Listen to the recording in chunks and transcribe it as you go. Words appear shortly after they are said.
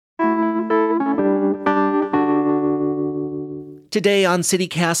Today on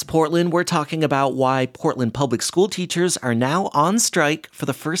CityCast Portland, we're talking about why Portland public school teachers are now on strike for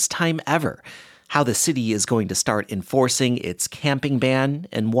the first time ever, how the city is going to start enforcing its camping ban,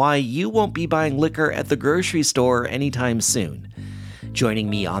 and why you won't be buying liquor at the grocery store anytime soon. Joining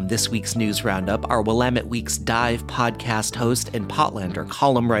me on this week's News Roundup are Willamette Week's Dive podcast host and Potlander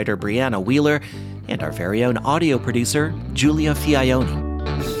column writer Brianna Wheeler, and our very own audio producer, Julia Fiaioni.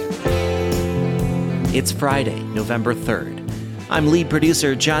 It's Friday, November 3rd. I'm lead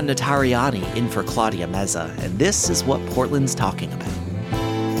producer John Notarianni in for Claudia Meza, and this is what Portland's talking about.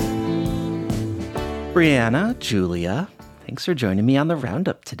 Brianna, Julia, thanks for joining me on the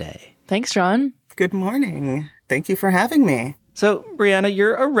Roundup today. Thanks, John. Good morning. Thank you for having me. So, Brianna,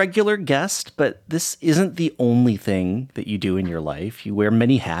 you're a regular guest, but this isn't the only thing that you do in your life. You wear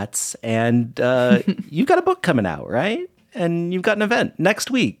many hats, and you've got a book coming out, right? And you've got an event next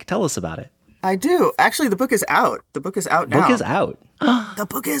week. Tell us about it. I do. Actually, the book is out. The book is out now. The book is out. The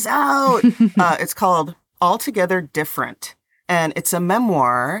book is out. It's called Altogether Different. And it's a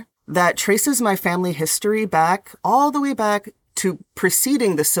memoir that traces my family history back, all the way back to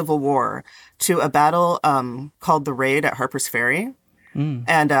preceding the Civil War, to a battle called the Raid at Harper's Ferry.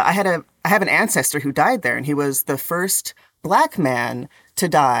 And I have an ancestor who died there, and he was the first Black man to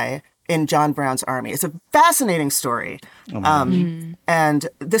die in John Brown's army. It's a fascinating story. And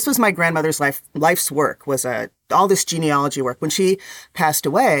this was my grandmother's life's work, was all this genealogy work. When she passed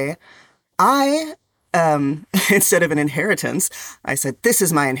away, I, instead of an inheritance, I said, this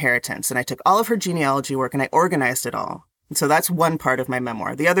is my inheritance. And I took all of her genealogy work and I organized it all. And so that's one part of my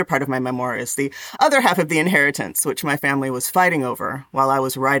memoir. The other part of my memoir is the other half of the inheritance, which my family was fighting over while I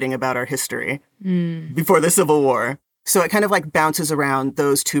was writing about our history before the Civil War. So it kind of like bounces around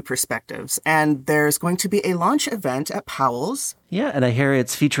those two perspectives. And there's going to be a launch event at Powell's. Yeah, and I hear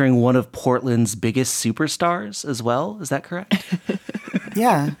it's featuring one of Portland's biggest superstars as well. Is that correct?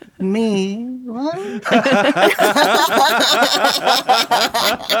 Yeah, me. What?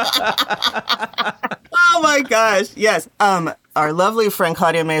 Oh my gosh, yes. Our lovely friend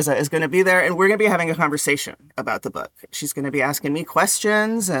Claudia Meza is going to be there, and we're going to be having a conversation about the book. She's going to be asking me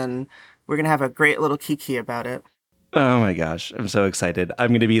questions, and we're going to have a great little kiki about it. Oh my gosh, I'm so excited. I'm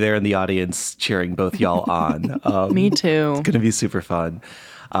going to be there in the audience cheering both y'all on. Me too. It's going to be super fun.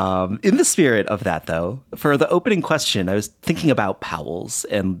 In the spirit of that, though, for the opening question, I was thinking about Powell's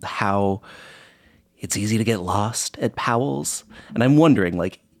and how it's easy to get lost at Powell's. And I'm wondering,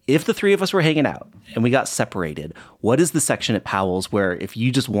 like, if the three of us were hanging out and we got separated, what is the section at Powell's where if you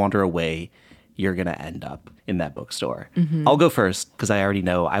just wander away, you're going to end up in that bookstore? I'll go first because I already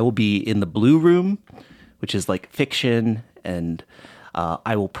know I will be in the Blue Room, which is like fiction, and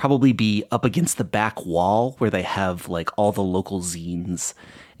I will probably be up against the back wall where they have like all the local zines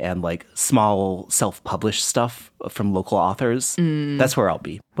and like small self-published stuff from local authors. That's where I'll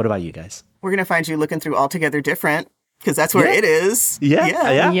be. What about you guys? We're going to find you looking through Altogether Different, because that's where it is.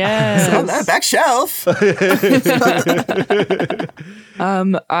 Yeah. Yes. So on that back shelf.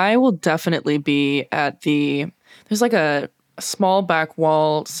 I will definitely be at there's like a small back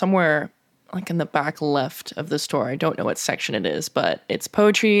wall somewhere like in the back left of the store. I don't know what section it is, but it's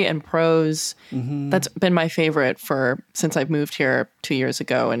poetry and prose. That's been my favorite since I've moved here 2 years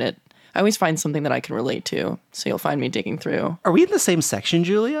ago, and I always find something that I can relate to. So you'll find me digging through. Are we in the same section,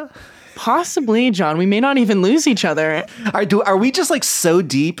 Julia? Possibly, John. We may not even lose each other. Are we just like so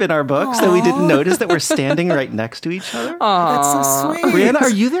deep in our books that we didn't notice that we're standing right next to each other? That's so sweet. Brianna, are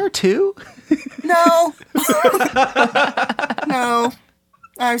you there too? No. No.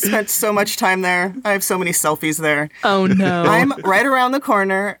 I've spent so much time there. I have so many selfies there. Oh, no. I'm right around the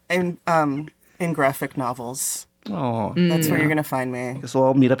corner in graphic novels. Oh, That's where you're going to find me. guess we'll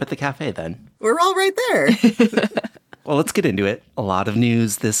all meet up at the cafe then. We're all right there. Well, let's get into it. A lot of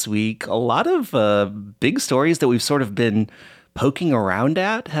news this week. A lot of big stories that we've sort of been poking around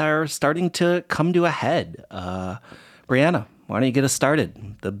at are starting to come to a head. Brianna, why don't you get us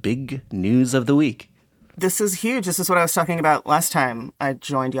started? The big news of the week. This is huge. This is what I was talking about last time I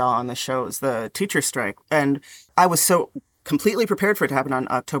joined y'all on the show, is the teacher strike. And I was so completely prepared for it to happen on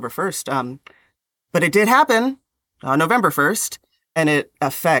October 1st. But it did happen on November 1st, and it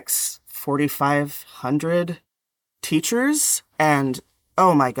affects 4,500 teachers and,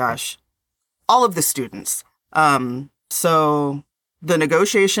 oh my gosh, all of the students. So the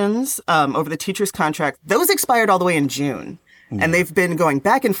negotiations over the teacher's contract, those expired all the way in June. And they've been going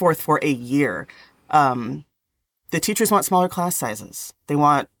back and forth for a year. The teachers want smaller class sizes. They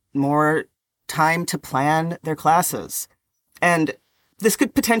want more time to plan their classes. And this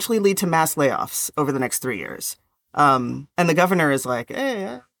could potentially lead to mass layoffs over the next 3 years. And the governor is like,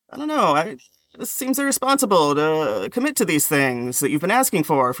 hey, I don't know. This seems irresponsible to commit to these things that you've been asking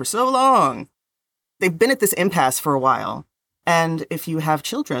for so long. They've been at this impasse for a while. And if you have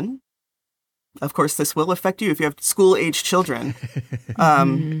children, of course, this will affect you if you have school-age children.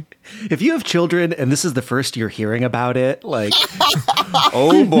 If you have children and this is the first you're hearing about it, like,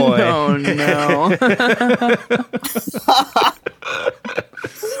 oh boy. Oh, no.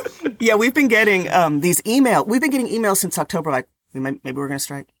 Yeah, we've been getting these emails. We've been getting emails since October, like, maybe we're going to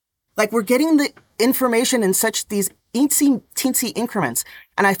strike. Like, we're getting the information in such these teensy increments.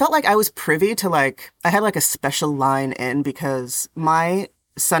 And I felt like I was privy to, like, I had like a special line in because my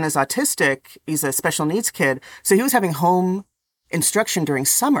son is autistic. He's a special needs kid. So he was having home instruction during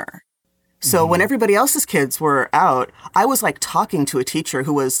summer. So when everybody else's kids were out, I was like talking to a teacher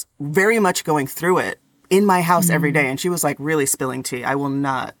who was very much going through it in my house every day. And she was like really spilling tea. I will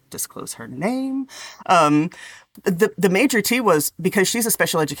not disclose her name. The major tea was because she's a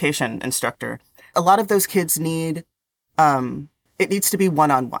special education instructor. A lot of those kids need, it needs to be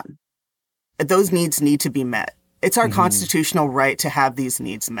one-on-one. Those needs need to be met. It's our constitutional right to have these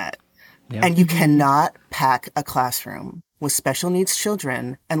needs met. Yeah. And you cannot pack a classroom with special needs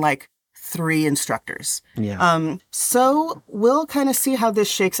children and like 3 instructors. Yeah. So we'll kind of see how this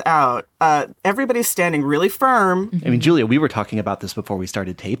shakes out. Everybody's standing really firm. I mean, Julia, we were talking about this before we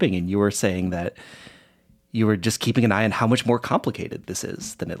started taping, and you were saying that you were just keeping an eye on how much more complicated this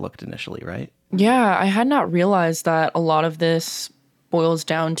is than it looked initially, right? Yeah, I had not realized that a lot of this boils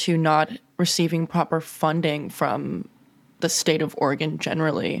down to not receiving proper funding from the state of Oregon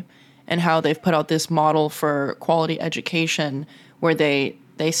generally, and how they've put out this model for quality education where they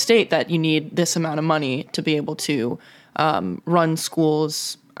state that you need this amount of money to be able to run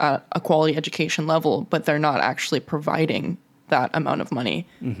schools at a quality education level, but they're not actually providing that amount of money,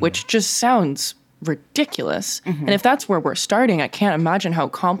 which just sounds ridiculous. And if that's where we're starting, I can't imagine how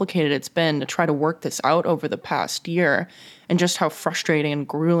complicated it's been to try to work this out over the past year, and just how frustrating and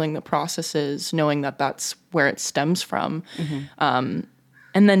grueling the process is, knowing that that's where it stems from. And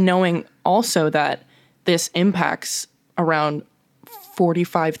then knowing also that this impacts around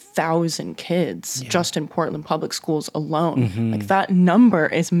 45,000 kids just in Portland public schools alone. Like, that number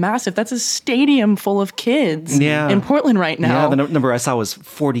is massive. That's a stadium full of kids in Portland right now. Yeah, the number I saw was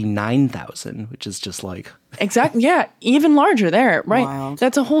 49,000, which is just like... Exactly. Yeah, even larger there, right? Wild.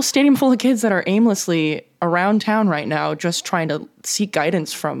 That's a whole stadium full of kids that are aimlessly around town right now, just trying to seek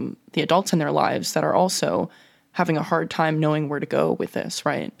guidance from the adults in their lives that are also having a hard time knowing where to go with this,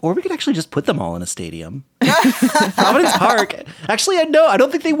 right? Or we could actually just put them all in a stadium. Providence Park. Actually, I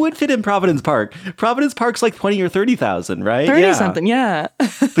don't think they would fit in Providence Park. Providence Park's like 20 or 30,000, right? 30 something, yeah.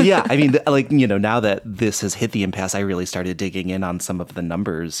 But yeah, I mean, like, you know, now that this has hit the impasse, I really started digging in on some of the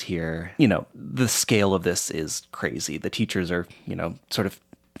numbers here. You know, the scale of this is crazy. The teachers are, you know, sort of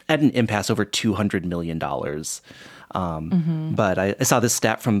at an impasse over $200 million. But I saw this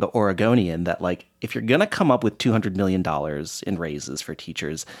stat from the Oregonian that, like, if you're going to come up with $200 million in raises for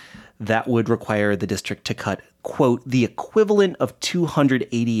teachers, that would require the district to cut, quote, the equivalent of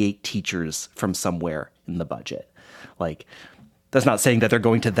 288 teachers from somewhere in the budget. Like, that's not saying that they're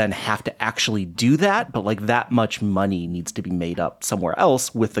going to then have to actually do that, but like that much money needs to be made up somewhere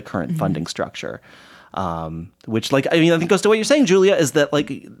else with the current funding structure. Which, like, I mean, I think goes to what you're saying, Julia, is that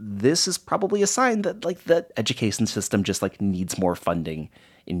like this is probably a sign that like the education system just like needs more funding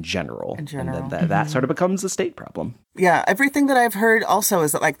in general. And then that sort of becomes a state problem. Yeah, everything that I've heard also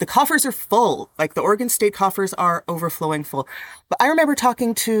is that like the coffers are full. Like the Oregon state coffers are overflowing full. But I remember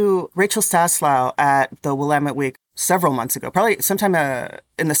talking to Rachel Saslow at the Willamette Week several months ago, probably sometime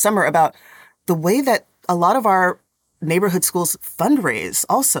in the summer, about the way that a lot of our neighborhood schools fundraise,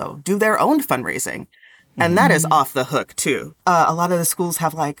 also do their own fundraising. And that is off the hook, too. A lot of the schools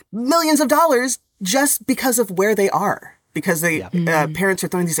have, like, millions of dollars just because of where they are. Because they parents are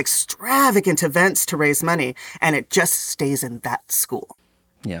throwing these extravagant events to raise money, and it just stays in that school.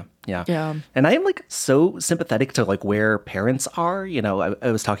 Yeah. And I am, like, so sympathetic to, like, where parents are. You know,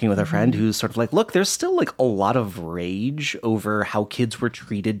 I was talking with a friend who's sort of like, look, there's still, like, a lot of rage over how kids were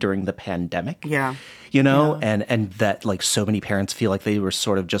treated during the pandemic. Yeah. You know, and that, like, so many parents feel like they were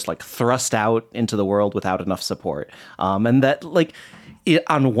sort of just, like, thrust out into the world without enough support. And that, like,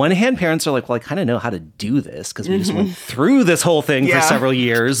 on one hand, parents are like, well, I kind of know how to do this because we just went through this whole thing for several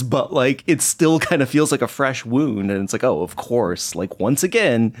years, but like it still kind of feels like a fresh wound. And it's like, oh, of course, like once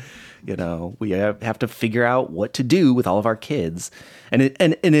again, you know, we have to figure out what to do with all of our kids. And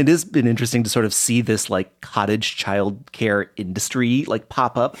it has been interesting to sort of see this like cottage child care industry like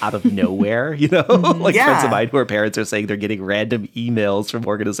pop up out of nowhere, you know, like friends of mine who are parents are saying they're getting random emails from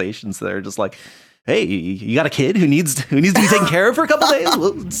organizations that are just like, Hey, you got a kid who needs to be taken care of for a couple days?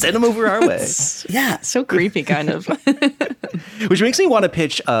 We'll send him over our way. Yeah. So creepy, kind of. Which makes me want to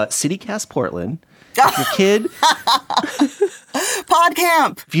pitch CityCast Portland. Your kid, Pod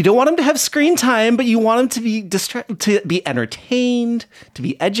camp. if you don't want him to have screen time, but you want him to be to be entertained, to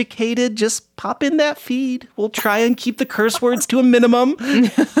be educated, just pop in that feed. We'll try and keep the curse words to a minimum.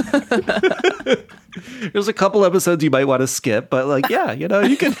 There's a couple episodes you might want to skip, but like, yeah,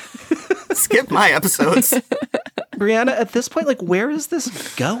 you can Skip my episodes. Brianna, at this point, like, where is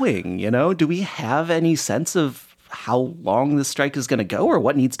this going? Do we have any sense of how long this strike is going to go or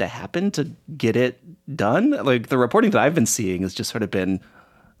what needs to happen to get it done? Like, the reporting that I've been seeing has just sort of been,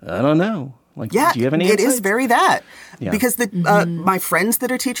 I don't know. Like, Yeah, do you have any it insights? is very that. Yeah. Because my friends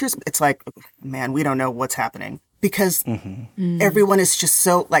that are teachers, it's like, man, we don't know what's happening. Because everyone is just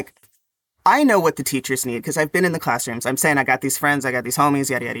so, like, I know what the teachers need because I've been in the classrooms. I'm saying I got these friends, I got these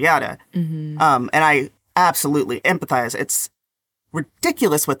homies, yada, yada, yada. And I absolutely empathize. It's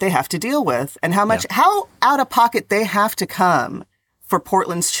ridiculous what they have to deal with and how out of pocket they have to come for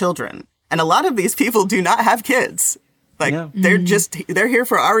Portland's children. And a lot of these people do not have kids. Like, they're here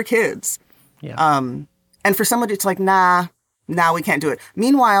for our kids. Yeah. And for someone, it's like, nah, we can't do it.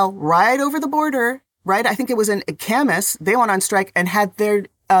 Meanwhile, right over the border, right, I think it was in Camas, they went on strike and had their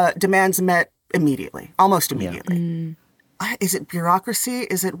demands met immediately, almost immediately. Is it bureaucracy?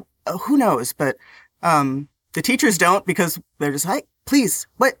 Is it, who knows? But the teachers don't because they're just like, please,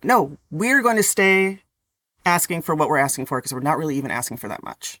 what? No, we're going to stay asking for what we're asking for because we're not really even asking for that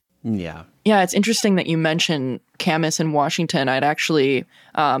much. Yeah. Yeah, it's interesting that you mentioned Camas in Washington. I'd actually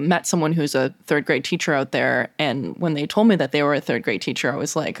met someone who's a third grade teacher out there. And when they told me that they were a third grade teacher, I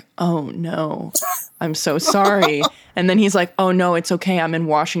was like, oh, no, I'm so sorry. And then he's like, oh, no, it's okay. I'm in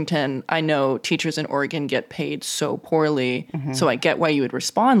Washington. I know teachers in Oregon get paid so poorly. So I get why you would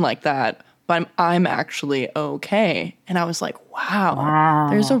respond like that. But I'm actually okay. And I was like, wow.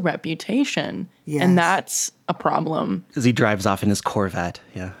 There's a reputation. Yes. And that's a problem. Because he drives off in his Corvette.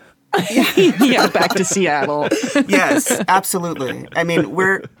 Yeah. Yeah, back to Seattle. Yes, absolutely. I mean,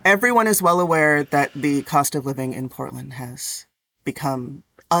 everyone is well aware that the cost of living in Portland has become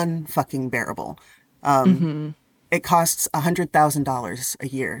unfucking bearable. It costs $100,000 a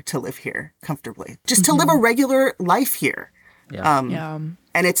year to live here comfortably, just to live a regular life here. Yeah.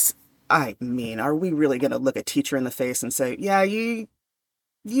 And it's, I mean, are we really going to look a teacher in the face and say, yeah, you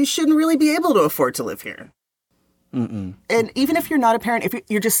shouldn't really be able to afford to live here? And even if you're not a parent, if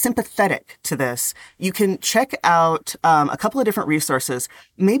you're just sympathetic to this, you can check out a couple of different resources.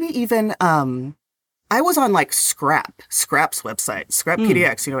 Maybe even I was on like Scrap's website, Scrap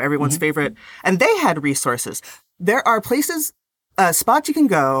PDX, everyone's favorite, and they had resources. There are places, spots you can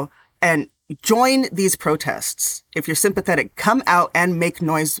go and join these protests. If you're sympathetic, come out and make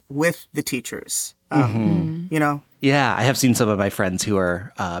noise with the teachers. Yeah, I have seen some of my friends who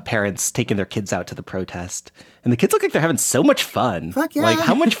are parents taking their kids out to the protest. And the kids look like they're having so much fun. Fuck yeah. Like,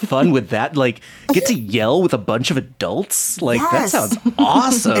 how much fun would that, like, get to yell with a bunch of adults? Like, that Yes. sounds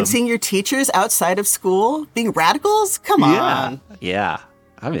awesome. And seeing your teachers outside of school being radicals? Come on. Yeah,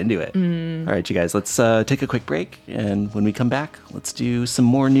 I'm into it. All right, you guys, let's take a quick break. And when we come back, let's do some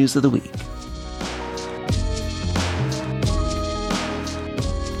more news of the week.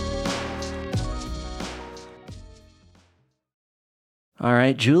 All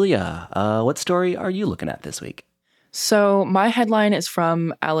right, Julia, what story are you looking at this week? So my headline is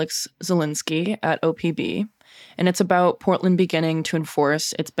from Alex Zielinski at OPB, and it's about Portland beginning to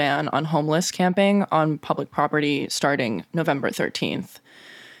enforce its ban on homeless camping on public property starting November 13th.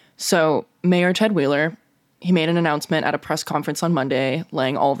 So Mayor Ted Wheeler, he made an announcement at a press conference on Monday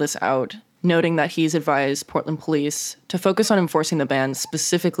laying all this out, noting that he's advised Portland police to focus on enforcing the ban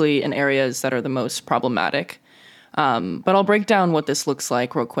specifically in areas that are the most problematic. But I'll break down what this looks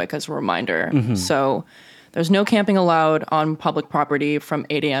like real quick as a reminder. So there's no camping allowed on public property from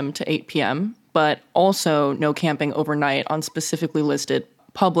 8 a.m. to 8 p.m., but also no camping overnight on specifically listed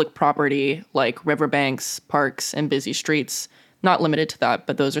public property like riverbanks, parks, and busy streets. Not limited to that,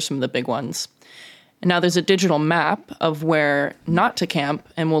 but those are some of the big ones. And now there's a digital map of where not to camp,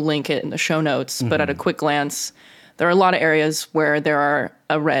 and we'll link it in the show notes. But at a quick glance, there are a lot of areas where there are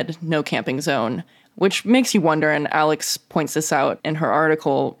a red no camping zone, which makes you wonder, and Alex points this out in her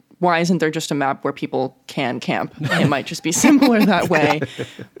article, why isn't there just a map where people can camp? It might just be simpler that way.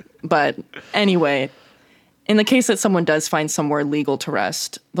 But anyway, in the case that someone does find somewhere legal to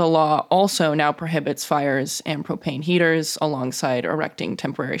rest, the law also now prohibits fires and propane heaters alongside erecting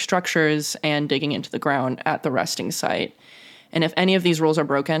temporary structures and digging into the ground at the resting site. And if any of these rules are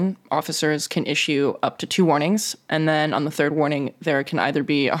broken, officers can issue up to 2 warnings. And then on the 3rd warning, there can either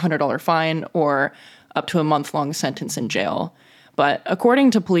be a $100 fine or up to a month-long sentence in jail. But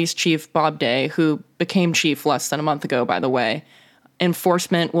according to Police Chief Bob Day, who became chief less than a month ago, by the way,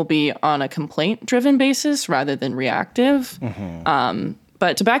 enforcement will be on a complaint-driven basis rather than reactive.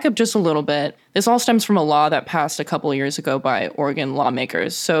 But to back up just a little bit, this all stems from a law that passed a couple of years ago by Oregon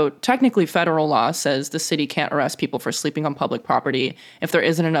lawmakers. So technically, federal law says the city can't arrest people for sleeping on public property if there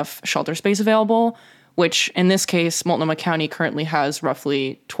isn't enough shelter space available, which in this case, Multnomah County currently has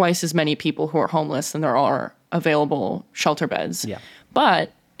roughly twice as many people who are homeless than there are available shelter beds. Yeah.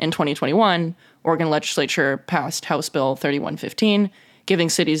 But in 2021, Oregon legislature passed House Bill 3115, giving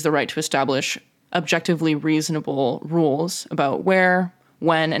cities the right to establish objectively reasonable rules about where,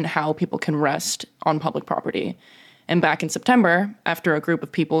 when, and how people can rest on public property. And back in September, after a group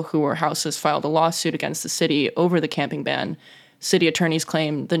of people who were houseless filed a lawsuit against the city over the camping ban, city attorneys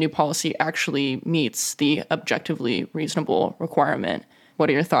claim the new policy actually meets the objectively reasonable requirement. What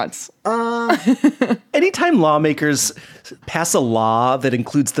are your thoughts? Anytime lawmakers pass a law that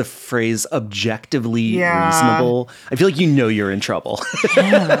includes the phrase objectively reasonable, I feel like you're in trouble.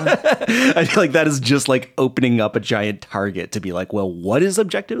 I feel like that is just like opening up a giant target to be like, well, what is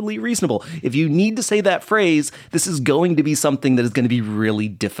objectively reasonable? If you need to say that phrase, this is going to be something that is going to be really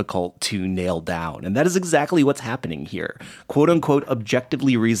difficult to nail down. And that is exactly what's happening here. Quote unquote,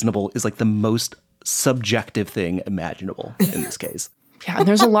 objectively reasonable is like the most subjective thing imaginable in this case. Yeah, and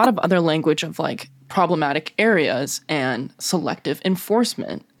there's a lot of other language of like problematic areas and selective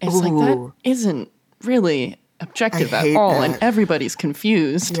enforcement. It's like that isn't really objective at all, and everybody's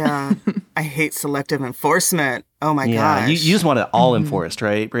confused. Yeah, I hate selective enforcement. Oh my gosh. You just want it all enforced,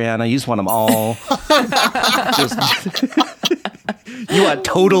 right, Brianna? You just want them all. You want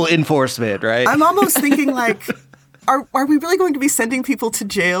total enforcement, right? I'm almost thinking like, are we really going to be sending people to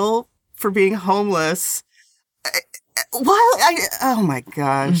jail for being homeless? Oh my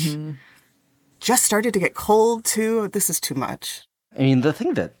gosh. Just started to get cold too. This is too much. I mean, the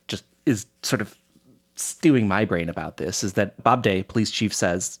thing that just is sort of stewing my brain about this is that Bob Day, police chief,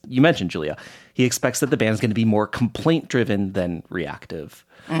 says, you mentioned, Julia, he expects that the ban is going to be more complaint-driven than reactive.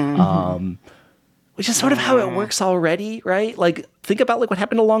 Which is sort of how it works already, right? Like, think about like what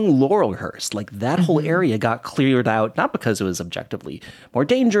happened along Laurelhurst. Like that whole area got cleared out, not because it was objectively more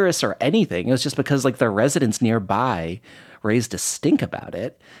dangerous or anything. It was just because like the residents nearby raised a stink about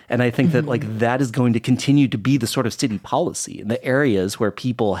it. And I think that like that is going to continue to be the sort of city policy in the areas where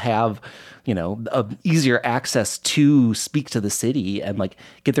people have, you know, easier access to speak to the city and like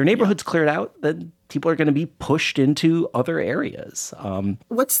get their neighborhoods cleared out. Then people are going to be pushed into other areas.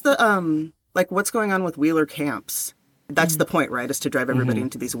 What's the what's going on with Wheeler camps? That's the point, right? Is to drive everybody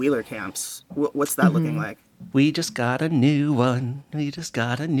into these Wheeler camps. What's that looking like? We just got a new one. We just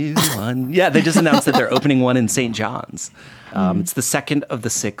got a new one. Yeah, they just announced that they're opening one in St. John's. It's the second of the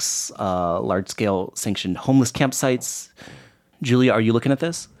 6 large-scale sanctioned homeless campsites. Julia, are you looking at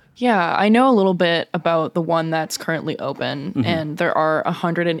this? Yeah, I know a little bit about the one that's currently open, and there are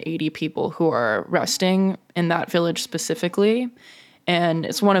 180 people who are resting in that village specifically. And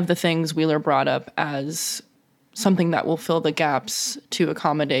it's one of the things Wheeler brought up as something that will fill the gaps to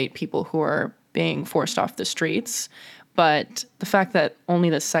accommodate people who are being forced off the streets. But the fact that only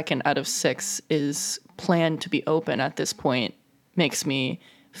the second out of 6 is planned to be open at this point makes me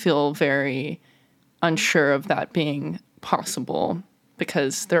feel very unsure of that being possible,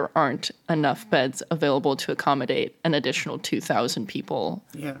 because there aren't enough beds available to accommodate an additional 2,000 people.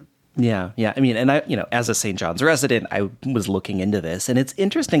 Yeah. Yeah. I mean, and I, as a St. John's resident, I was looking into this, and it's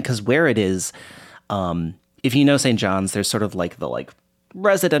interesting because where it is, if you know St. John's, there's sort of like the like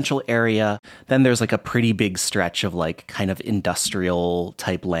residential area. Then there's like a pretty big stretch of like kind of industrial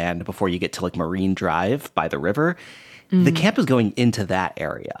type land before you get to like Marine Drive by the river. The camp is going into that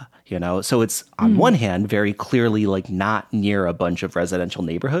area, so it's on one hand very clearly like not near a bunch of residential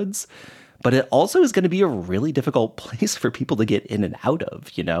neighborhoods. But it also is going to be a really difficult place for people to get in and out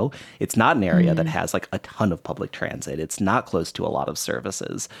of, It's not an area that has like a ton of public transit. It's not close to a lot of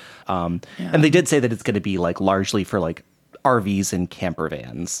services. And they did say that it's going to be like largely for like RVs and camper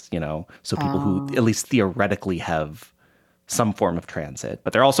vans, so people who at least theoretically have some form of transit.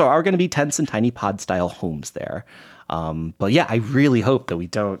 But there also are going to be tents and tiny pod style homes there. But yeah, I really hope that we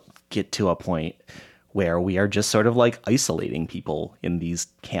don't get to a point where we are just sort of like isolating people in these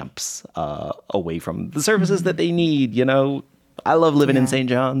camps away from the services that they need. I love living in St.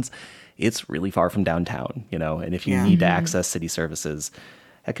 John's. It's really far from downtown, and if you need to access city services,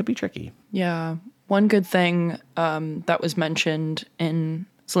 that could be tricky. Yeah. One good thing that was mentioned in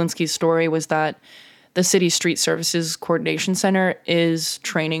Zelensky's story was that the city street services coordination center is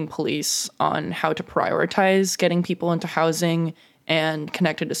training police on how to prioritize getting people into housing and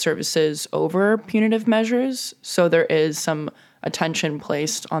connected to services over punitive measures. So there is some attention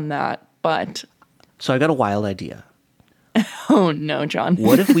placed on that. But So I got a wild idea. oh no, John.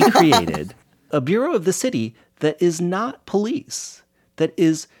 What if we created a bureau of the city that is not police, that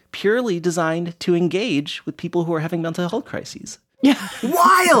is purely designed to engage with people who are having mental health crises? Yeah.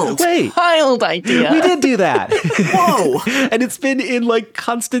 Wild! Wait, Wild idea. we did do that. Whoa! And it's been in like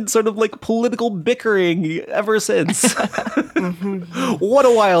constant sort of like political bickering ever since. What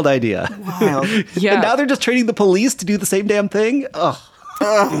a wild idea. Wild. Yeah. And now they're just training the police to do the same damn thing?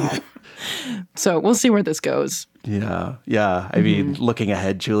 Ugh. So we'll see where this goes. Yeah, yeah. I mean, looking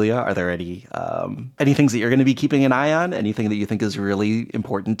ahead, Julia, are there any things that you're going to be keeping an eye on? Anything that you think is really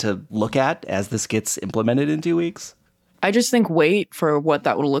important to look at as this gets implemented in 2 weeks? I just think wait for what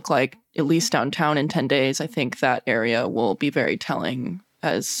that will look like, at least downtown in 10 days. I think that area will be very telling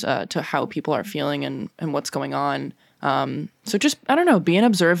as to how people are feeling and what's going on. So just, I don't know, be an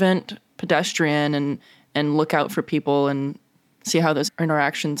observant pedestrian and look out for people and see how those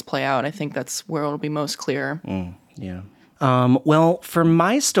interactions play out. I think that's where it'll be most clear. Yeah. Well, for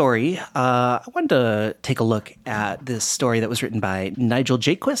my story, I wanted to take a look at this story that was written by Nigel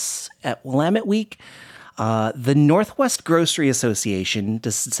Jaquist at Willamette Week. The Northwest Grocery Association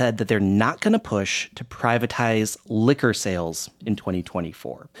just said that they're not going to push to privatize liquor sales in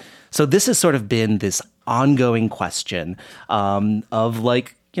 2024. So this has sort of been this ongoing question of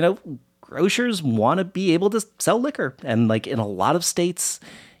like, you know, grocers want to be able to sell liquor. And like in a lot of states,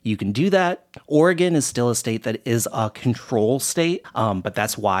 you can do that. Oregon is still a state that is a control state, but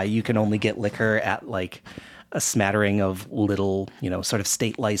that's why you can only get liquor at like a smattering of little, you know, sort of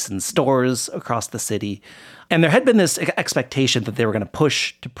state licensed stores across the city. And there had been this expectation that they were going to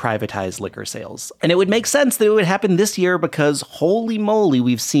push to privatize liquor sales. And it would make sense that it would happen this year because holy moly,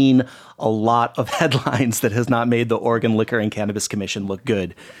 we've seen a lot of headlines that has not made the Oregon Liquor and Cannabis Commission look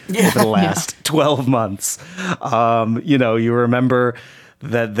good over the last 12 months. You know, you remember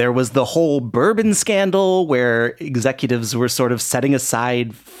that there was the whole bourbon scandal where executives were sort of setting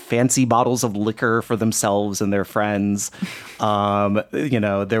aside fancy bottles of liquor for themselves and their friends. You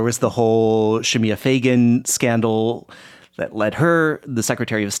know, there was the whole Shemia Fagan scandal that led her, the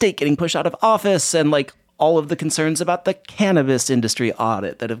Secretary of State, getting pushed out of office, and like all of the concerns about the cannabis industry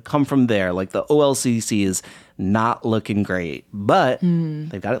audit that have come from there. Like the OLCC is not looking great, but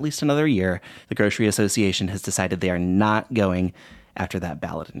they've got at least another year. The Grocery Association has decided they are not going after that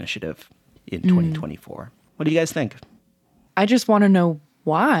ballot initiative in 2024. What do you guys think? I just want to know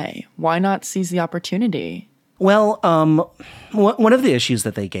why. Why not seize the opportunity? Well, one of the issues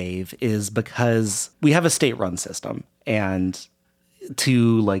that they gave is because we have a state-run system, and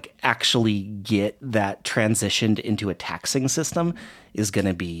to like actually get that transitioned into a taxing system is going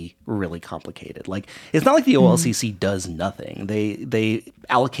to be really complicated. Like, it's not like the OLCC does nothing. They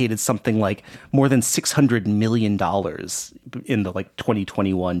allocated something like more than $600 million in the like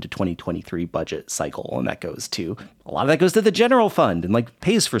 2021 to 2023 budget cycle. And that goes to, a lot of that goes to the general fund and like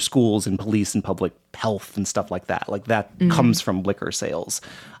pays for schools and police and public health and stuff like that. Like that comes from liquor sales.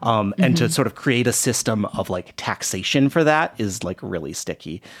 And to sort of create a system of like taxation for that is like really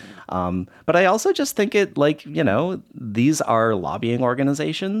sticky. But I also just think it like, you know, these are lobbying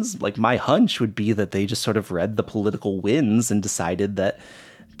organizations. Like my hunch would be that they just sort of read the political winds and decided that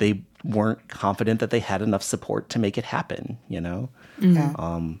they weren't confident that they had enough support to make it happen, you know?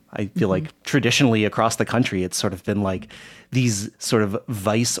 I feel like traditionally across the country, it's sort of been like these sort of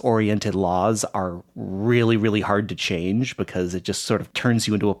vice-oriented laws are really, really hard to change because it just sort of turns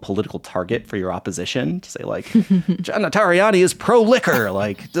you into a political target for your opposition to say like, John Notarianni is pro-liquor.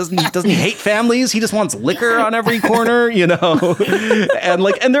 Like, doesn't he hate families? He just wants liquor on every corner, you know?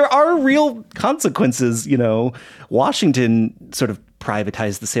 and there are real consequences, you know. Washington sort of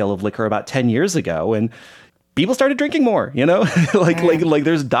privatized the sale of liquor about 10 years ago, and people started drinking more, you know, like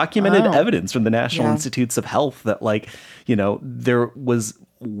there's documented evidence from the National Institutes of Health that like, you know, there was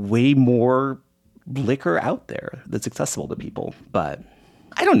way more liquor out there that's accessible to people. But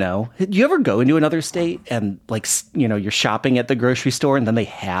I don't know. Do you ever go into another state and like, you know, you're shopping at the grocery store and then they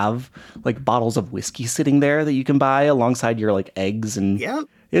have like bottles of whiskey sitting there that you can buy alongside your like eggs? And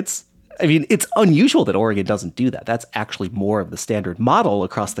it's unusual that Oregon doesn't do that. That's actually more of the standard model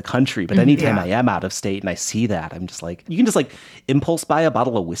across the country. But anytime I am out of state and I see that, I'm just like, you can just like impulse buy a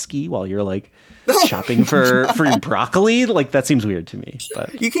bottle of whiskey while you're like shopping for your broccoli. Like that seems weird to me.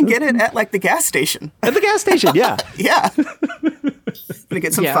 But you can get it at like the gas station. At the gas station, yeah. Yeah. I'm going to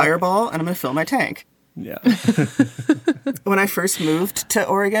get some Fireball and I'm going to fill my tank. Yeah. When I first moved to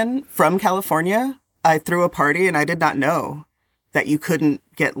Oregon from California, I threw a party and I did not know that you couldn't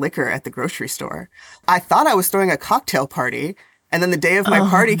get liquor at the grocery store. I thought I was throwing a cocktail party. And then the day of my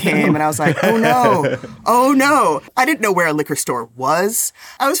party came and I was like, oh no. I didn't know where a liquor store was.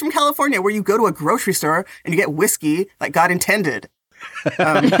 I was from California where you go to a grocery store and you get whiskey like God intended.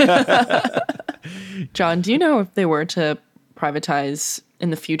 John, do you know if they were to privatize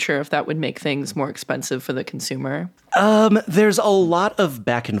in the future, if that would make things more expensive for the consumer? There's a lot of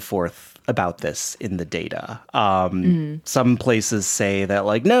back and forth about this in the data. Some places say that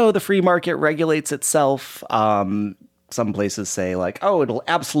like, no, the free market regulates itself. Some places say like, oh, it'll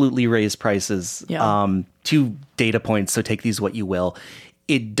absolutely raise prices. Yeah. 2 data points, so take these what you will.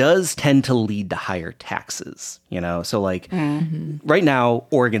 It does tend to lead to higher taxes, you know? So like right now,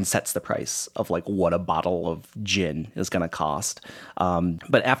 Oregon sets the price of like what a bottle of gin is going to cost.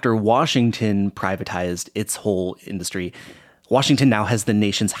 But after Washington privatized its whole industry, Washington now has the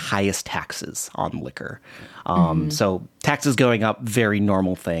nation's highest taxes on liquor. So taxes going up, very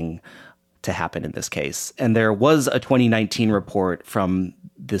normal thing to happen in this case. And there was a 2019 report from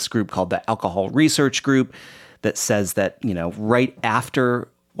this group called the Alcohol Research Group that says that, you know, right after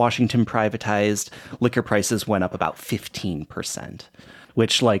Washington privatized, liquor prices went up about 15%,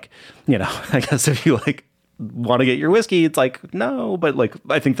 which like, you know, I guess if you like want to get your whiskey, it's like, no, but like,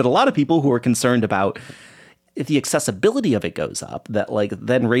 I think that a lot of people who are concerned about if the accessibility of it goes up, that like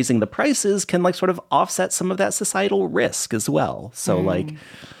then raising the prices can like sort of offset some of that societal risk as well. So like,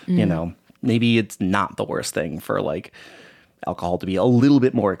 you know, maybe it's not the worst thing for like alcohol to be a little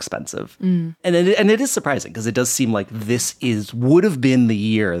bit more expensive. And it is surprising because it does seem like this would have been the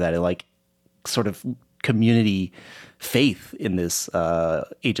year that it like sort of community faith in this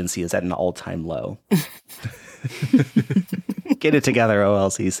agency is at an all-time low. Get it together,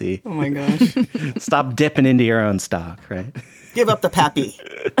 OLCC. Oh my gosh. Stop dipping into your own stock, right? Give up the pappy.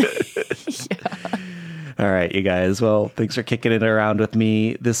 All right, you guys. Well, thanks for kicking it around with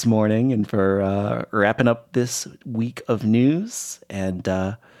me this morning and for wrapping up this week of news. And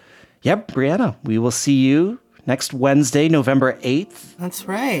yeah, Brianna, we will see you next Wednesday, November 8th. That's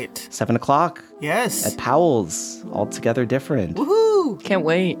right. 7 o'clock. Yes. At Powell's. Altogether Different. Woohoo! Can't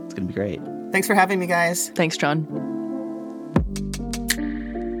wait. It's going to be great. Thanks for having me, guys. Thanks, John.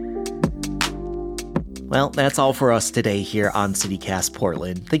 Well, that's all for us today here on CityCast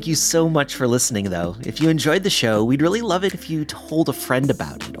Portland. Thank you so much for listening, though. If you enjoyed the show, we'd really love it if you told a friend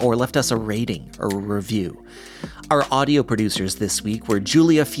about it or left us a rating or a review. Our audio producers this week were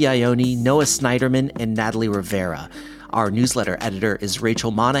Julia Fiaioni, Noah Snyderman, and Natalie Rivera. Our newsletter editor is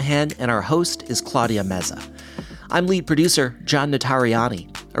Rachel Monahan, and our host is Claudia Meza. I'm lead producer John Notarianni.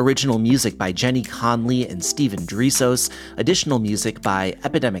 Original music by Jenny Conley and Steven Drizos. Additional music by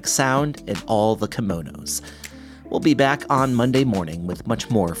Epidemic Sound and All the Kimonos. We'll be back on Monday morning with much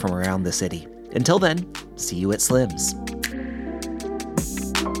more from around the city. Until then, see you at Slim's.